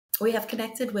We have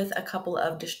connected with a couple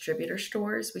of distributor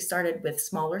stores. We started with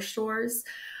smaller stores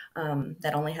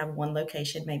that only have one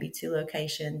location, maybe two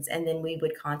locations, and then we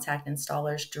would contact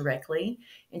installers directly,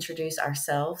 introduce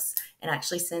ourselves, and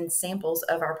actually send samples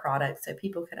of our product so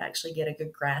people could actually get a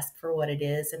good grasp for what it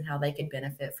is and how they could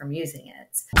benefit from using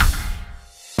it.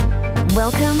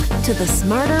 Welcome to the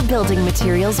Smarter Building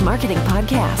Materials Marketing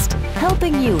Podcast,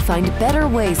 helping you find better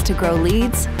ways to grow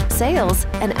leads, sales,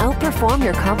 and outperform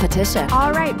your competition.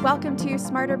 All right, welcome to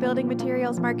Smarter Building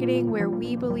Materials Marketing, where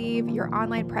we believe your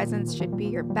online presence should be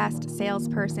your best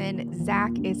salesperson.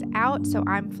 Zach is out, so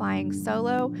I'm flying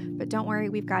solo, but don't worry,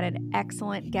 we've got an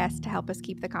excellent guest to help us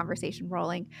keep the conversation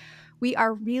rolling. We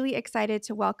are really excited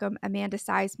to welcome Amanda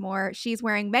Sizemore. She's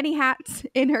wearing many hats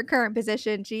in her current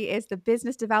position. She is the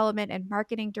Business Development and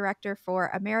Marketing Director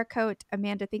for AmeriCote.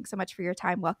 Amanda, thanks so much for your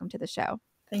time. Welcome to the show.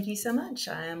 Thank you so much.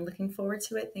 I am looking forward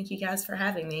to it. Thank you guys for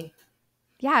having me.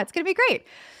 Yeah, it's going to be great.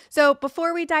 So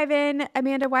before we dive in,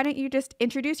 Amanda, why don't you just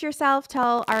introduce yourself,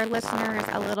 tell our listeners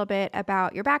a little bit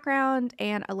about your background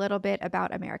and a little bit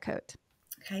about AmeriCote.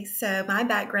 Okay, so my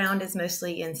background is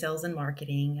mostly in sales and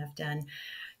marketing. I've done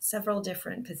several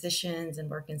different positions and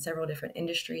worked in several different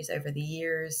industries over the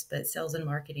years, but sales and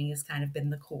marketing has kind of been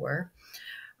the core.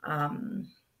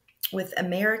 With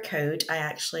AmeriCote, I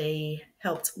actually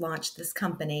helped launch this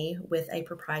company with a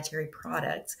proprietary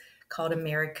product called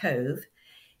AmeriCove,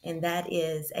 and that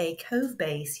is a cove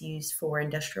base used for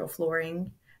industrial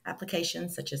flooring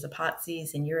applications such as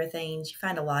epoxies and urethanes. You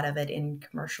find a lot of it in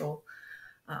commercial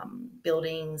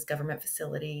buildings, government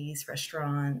facilities,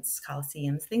 restaurants,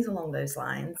 coliseums, things along those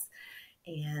lines.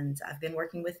 And I've been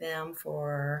working with them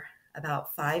for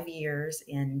about 5 years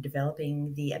in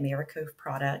developing the AmeriCove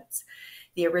products.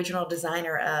 The original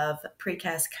designer of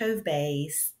Precast Cove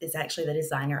Base is actually the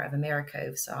designer of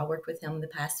AmeriCove. So I worked with him the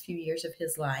past few years of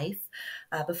his life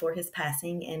before his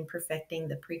passing in perfecting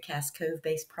the Precast Cove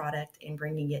Base product and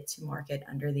bringing it to market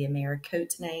under the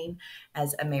AmeriCote name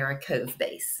as AmeriCove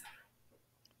Base.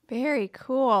 Very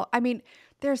cool. I mean,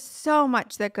 there's so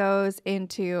much that goes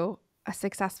into a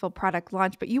successful product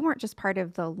launch, but you weren't just part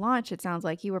of the launch. It sounds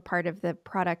like you were part of the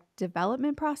product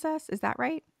development process. Is that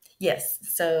right? Yes.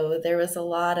 So there was a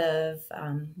lot of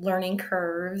learning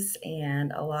curves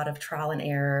and a lot of trial and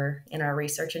error in our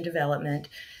research and development.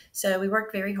 So we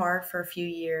worked very hard for a few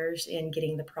years in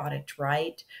getting the product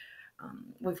right.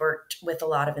 We've worked with a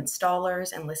lot of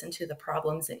installers and listened to the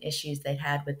problems and issues they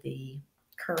had with the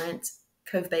current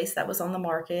cove base that was on the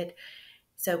market.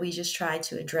 So we just tried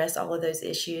to address all of those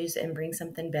issues and bring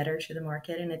something better to the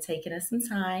market. And it's taken us some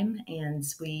time. And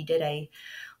we did a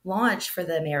launch for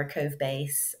the AmeriCove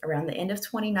base around the end of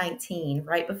 2019,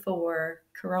 right before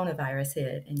coronavirus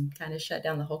hit and kind of shut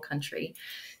down the whole country.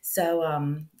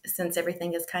 So since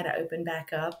everything has kind of opened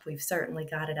back up, we've certainly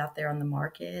got it out there on the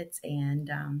market and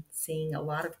seeing a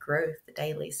lot of growth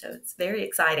daily. So it's very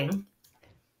exciting.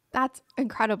 That's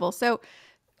incredible. So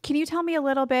can you tell me a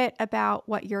little bit about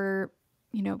what your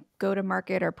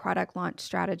go-to-market or product launch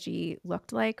strategy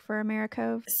looked like for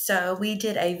AmeriCove? So we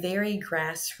did a very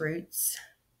grassroots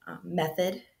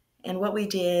method. And what we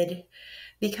did,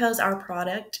 because our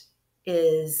product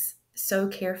is so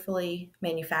carefully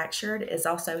manufactured, is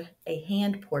also a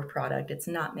hand-poured product. It's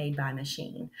not made by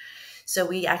machine. So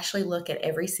we actually look at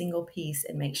every single piece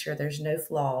and make sure there's no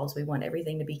flaws. We want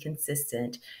everything to be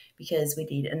consistent because we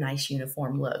need a nice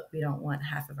uniform look. We don't want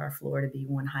half of our floor to be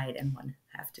one height and one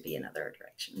half to be another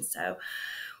direction. So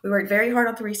we worked very hard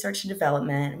on the research and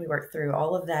development. We worked through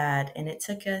all of that, and it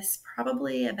took us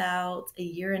probably about a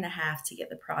year and a half to get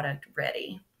the product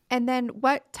ready. And then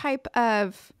what type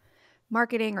of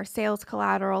marketing or sales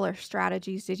collateral or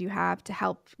strategies did you have to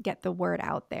help get the word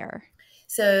out there?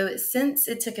 So since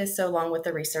it took us so long with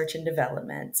the research and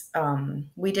development,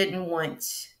 we didn't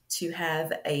want to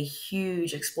have a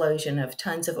huge explosion of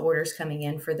tons of orders coming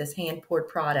in for this hand-poured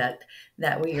product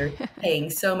that we are paying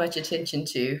so much attention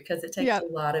to because it takes a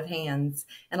lot of hands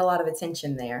and a lot of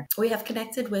attention there. We have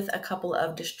connected with a couple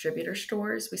of distributor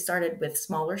stores. We started with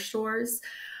smaller stores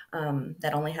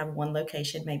that only have one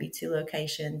location, maybe two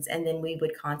locations. And then we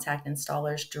would contact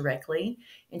installers directly,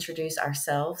 introduce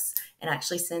ourselves, and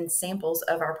actually send samples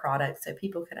of our product so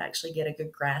people could actually get a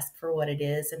good grasp for what it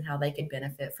is and how they could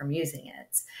benefit from using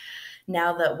it.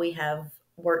 Now that we have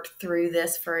worked through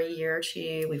this for a year or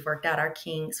two, we've worked out our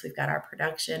kinks, we've got our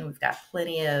production, we've got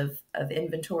plenty of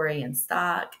inventory and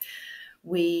stock.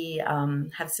 We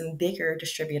have some bigger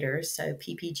distributors. So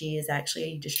PPG is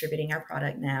actually distributing our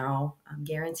product now.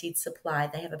 Guaranteed Supply,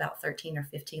 they have about 13 or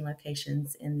 15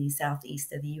 locations in the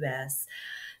southeast of the U.S.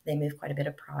 They move quite a bit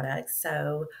of products.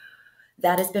 So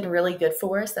that has been really good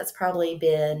for us. That's probably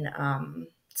been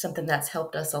something that's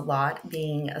helped us a lot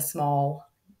being a small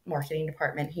marketing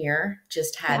department here,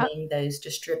 just Yep. having those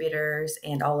distributors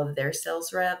and all of their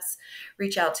sales reps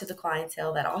reach out to the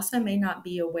clientele that also may not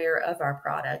be aware of our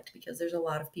product, because there's a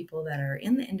lot of people that are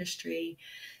in the industry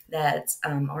that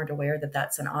aren't aware that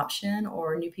that's an option,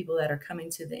 or new people that are coming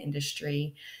to the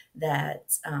industry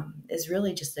that is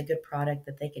really just a good product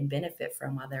that they can benefit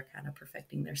from while they're kind of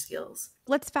perfecting their skills.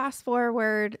 Let's fast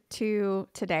forward to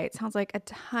today. It sounds like a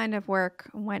ton of work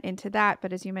went into that,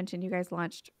 but as you mentioned, you guys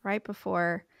launched right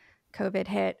before COVID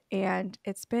hit, and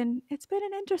it's been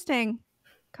an interesting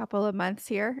couple of months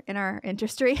here in our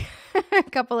industry, a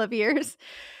couple of years.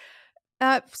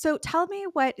 So tell me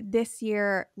what this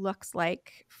year looks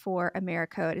like for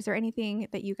AmeriCote. Is there anything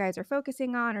that you guys are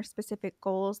focusing on or specific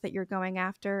goals that you're going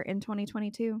after in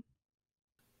 2022?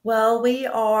 Well, we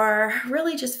are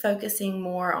really just focusing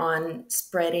more on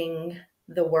spreading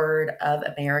the word of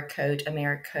AmeriCote,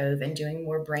 AmeriCove, and doing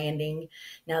more branding.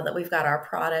 Now that we've got our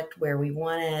product where we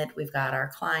want it, we've got our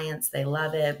clients, they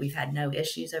love it. We've had no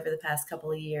issues over the past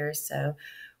couple of years. So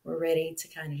we're ready to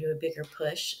kind of do a bigger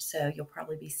push. So you'll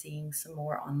probably be seeing some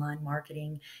more online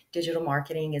marketing. Digital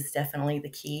marketing is definitely the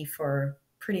key for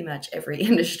pretty much every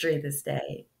industry this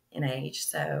day and age.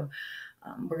 So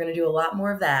we're going to do a lot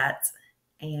more of that,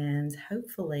 and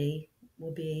hopefully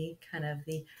will be kind of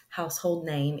the household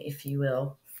name, if you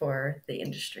will, for the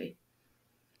industry.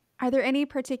 Are there any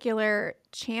particular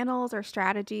channels or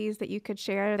strategies that you could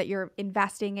share that you're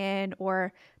investing in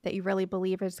or that you really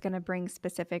believe is going to bring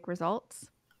specific results?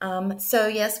 So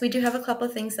yes, we do have a couple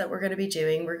of things that we're going to be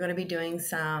doing. We're going to be doing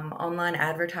some online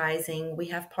advertising. We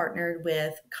have partnered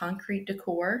with Concrete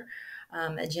Decor,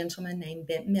 a gentleman named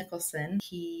Ben Mickelson.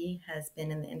 He has been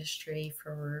in the industry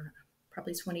for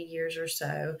probably 20 years or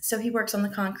so. So he works on the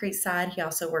concrete side. He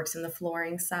also works in the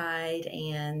flooring side,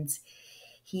 and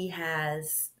he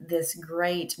has this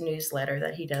great newsletter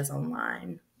that he does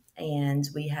online. And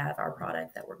we have our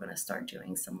product that we're going to start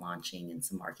doing some launching and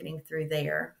some marketing through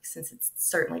there, since it's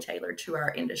certainly tailored to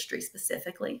our industry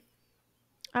specifically.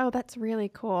 Oh, that's really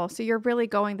cool. So you're really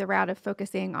going the route of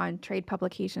focusing on trade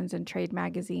publications and trade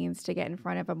magazines to get in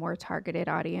front of a more targeted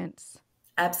audience.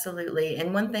 Absolutely.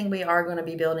 And one thing we are going to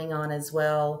be building on as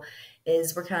well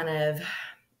is we're kind of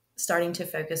starting to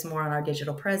focus more on our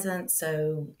digital presence.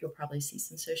 So you'll probably see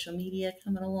some social media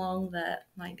coming along that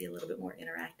might be a little bit more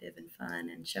interactive and fun,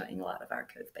 and showing a lot of our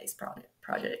code-based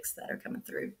projects that are coming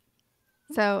through.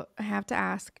 So I have to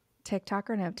ask, TikTok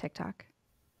or no TikTok?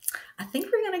 I think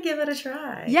we're going to give it a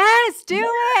try. Yes, do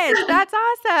it. That's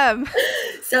awesome.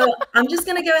 So I'm just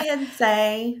going to go ahead and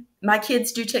say my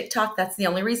kids do TikTok. That's the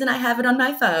only reason I have it on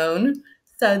my phone.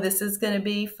 So this is going to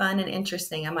be fun and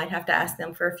interesting. I might have to ask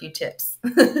them for a few tips.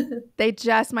 They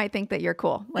just might think that you're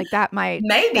cool. Like that might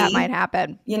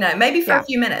happen. Maybe for a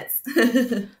few minutes.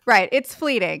 Right. It's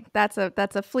fleeting. That's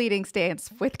a fleeting stance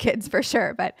with kids for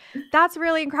sure. But that's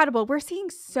really incredible. We're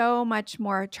seeing so much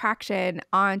more traction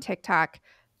on TikTok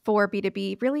for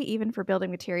B2B, really even for building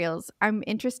materials. I'm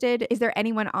interested, is there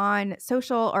anyone on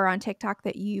social or on TikTok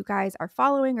that you guys are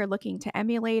following or looking to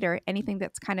emulate, or anything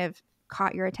that's kind of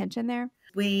caught your attention there?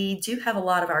 We do have a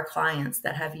lot of our clients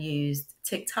that have used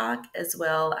TikTok as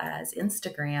well as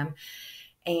Instagram,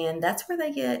 and that's where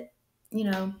they get,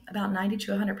 about 90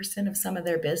 to 100% of some of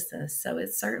their business. So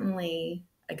it's certainly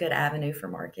a good avenue for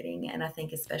marketing. And I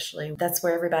think especially that's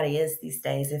where everybody is these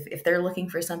days. If they're looking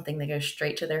for something, they go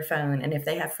straight to their phone. And if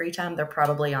they have free time, they're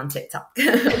probably on TikTok.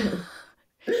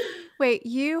 Wait,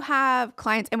 you have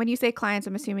clients, and when you say clients,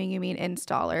 I'm assuming you mean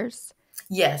installers.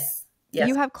 Yes. Yes.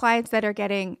 You have clients that are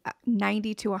getting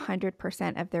 90 to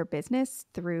 100% of their business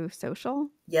through social?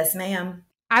 Yes, ma'am.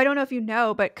 I don't know if you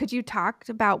know, but could you talk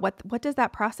about what does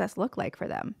that process look like for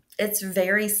them? It's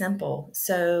very simple.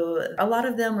 So a lot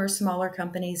of them are smaller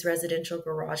companies, residential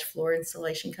garage floor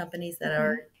installation companies that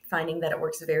are finding that it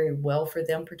works very well for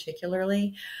them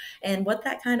particularly. And what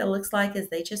that kind of looks like is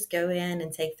they just go in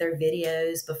and take their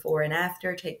videos before and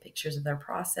after, take pictures of their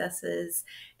processes,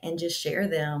 and just share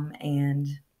them. And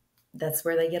that's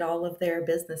where they get all of their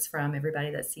business from,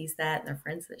 everybody that sees that and their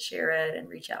friends that share it and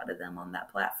reach out to them on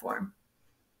that platform.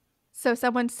 So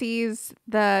someone sees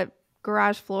the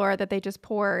garage floor that they just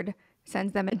poured,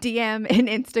 sends them a DM in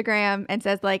Instagram and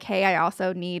says like, hey, I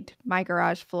also need my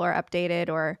garage floor updated,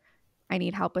 or I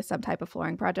need help with some type of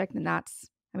flooring project. And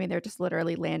they're just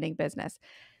literally landing business.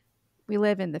 We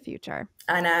live in the future.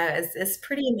 I know. It's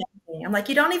pretty amazing. I'm like,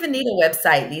 you don't even need a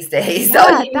website these days.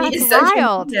 Yeah, that's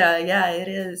wild. Yeah, it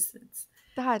is.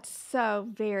 That's so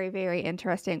very, very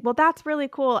interesting. Well, that's really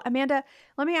cool. Amanda,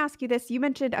 let me ask you this. You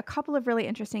mentioned a couple of really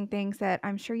interesting things that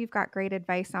I'm sure you've got great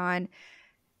advice on.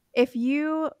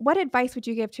 What advice would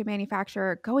you give to a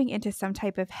manufacturer going into some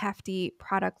type of hefty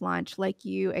product launch like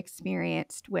you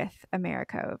experienced with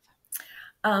AmeriCote?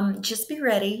 Just be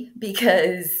ready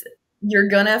because you're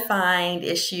gonna find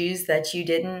issues that you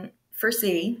didn't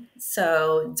foresee.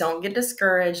 So don't get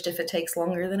discouraged if it takes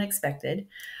longer than expected.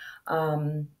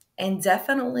 Um, and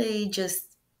definitely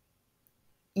just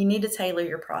you need to tailor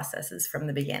your processes from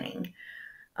the beginning.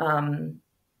 Um,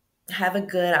 have a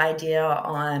good idea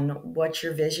on what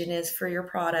your vision is for your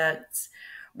products,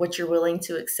 what you're willing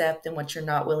to accept and what you're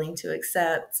not willing to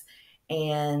accept,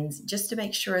 and just to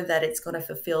make sure that it's going to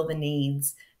fulfill the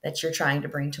needs that you're trying to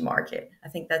bring to market. I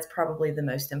think that's probably the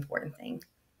most important thing.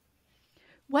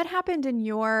 What happened in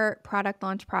your product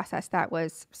launch process that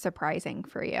was surprising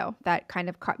for you, that kind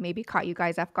of caught you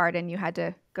guys off guard and you had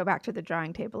to go back to the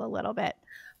drawing table a little bit?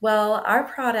 Well, our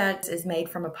product is made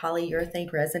from a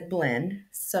polyurethane resin blend.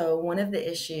 So one of the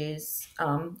issues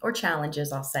or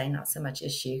challenges, I'll say, not so much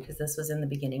issue, because this was in the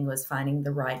beginning, was finding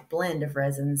the right blend of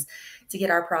resins to get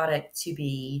our product to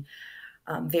be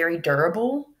very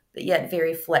durable, but yet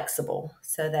very flexible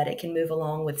so that it can move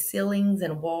along with ceilings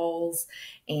and walls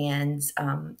and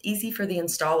easy for the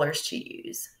installers to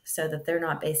use so that they're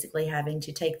not basically having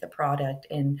to take the product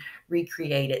and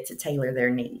recreate it to tailor their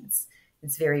needs.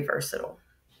 It's very versatile.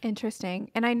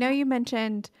 Interesting. And I know you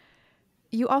mentioned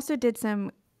you also did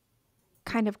some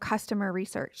kind of customer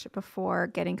research before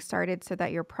getting started so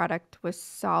that your product was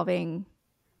solving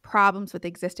problems with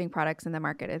existing products in the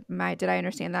market. Did I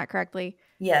understand that correctly?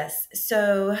 Yes.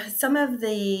 So some of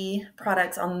the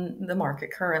products on the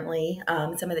market currently,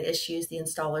 some of the issues the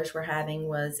installers were having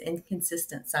was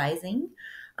inconsistent sizing,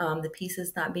 the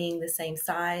pieces not being the same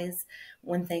size.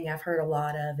 One thing I've heard a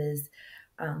lot of is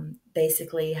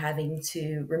basically having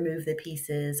to remove the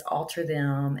pieces, alter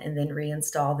them, and then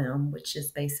reinstall them, which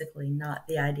is basically not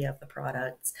the idea of the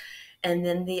products. And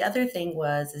then the other thing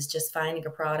is just finding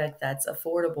a product that's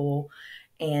affordable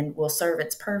and will serve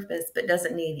its purpose, but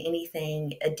doesn't need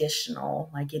anything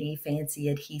additional, like any fancy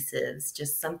adhesives,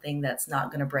 just something that's not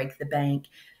going to break the bank,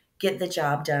 get the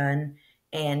job done,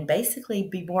 and basically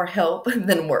be more help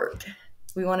than work.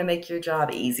 We want to make your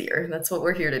job easier. That's what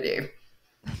we're here to do.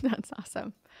 That's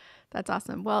awesome. That's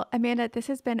awesome. Well, Amanda, this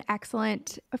has been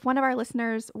excellent. If one of our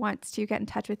listeners wants to get in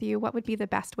touch with you, what would be the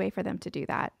best way for them to do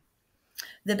that?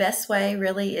 The best way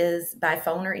really is by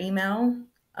phone or email,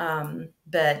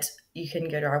 but you can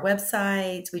go to our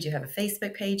website. We do have a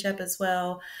Facebook page up as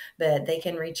well, but they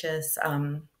can reach us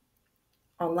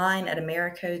online at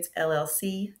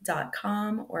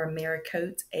AmeriCotesLLC.com or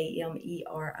AmeriCote,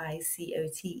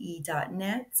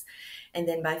 AmeriCote.net, and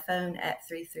then by phone at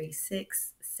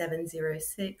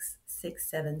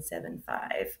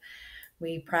 336-706-6775.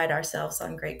 We pride ourselves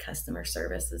on great customer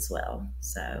service as well,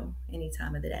 so any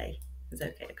time of the day is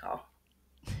okay to call.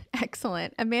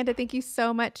 Excellent. Amanda, thank you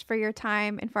so much for your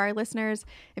time. And for our listeners,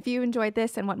 if you enjoyed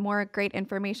this and want more great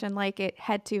information like it,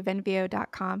 head to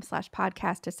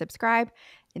venveo.com/podcast to subscribe.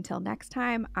 Until next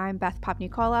time, I'm Beth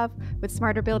Popnikolov with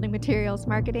Smarter Building Materials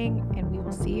Marketing, and we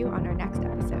will see you on our next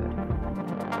episode.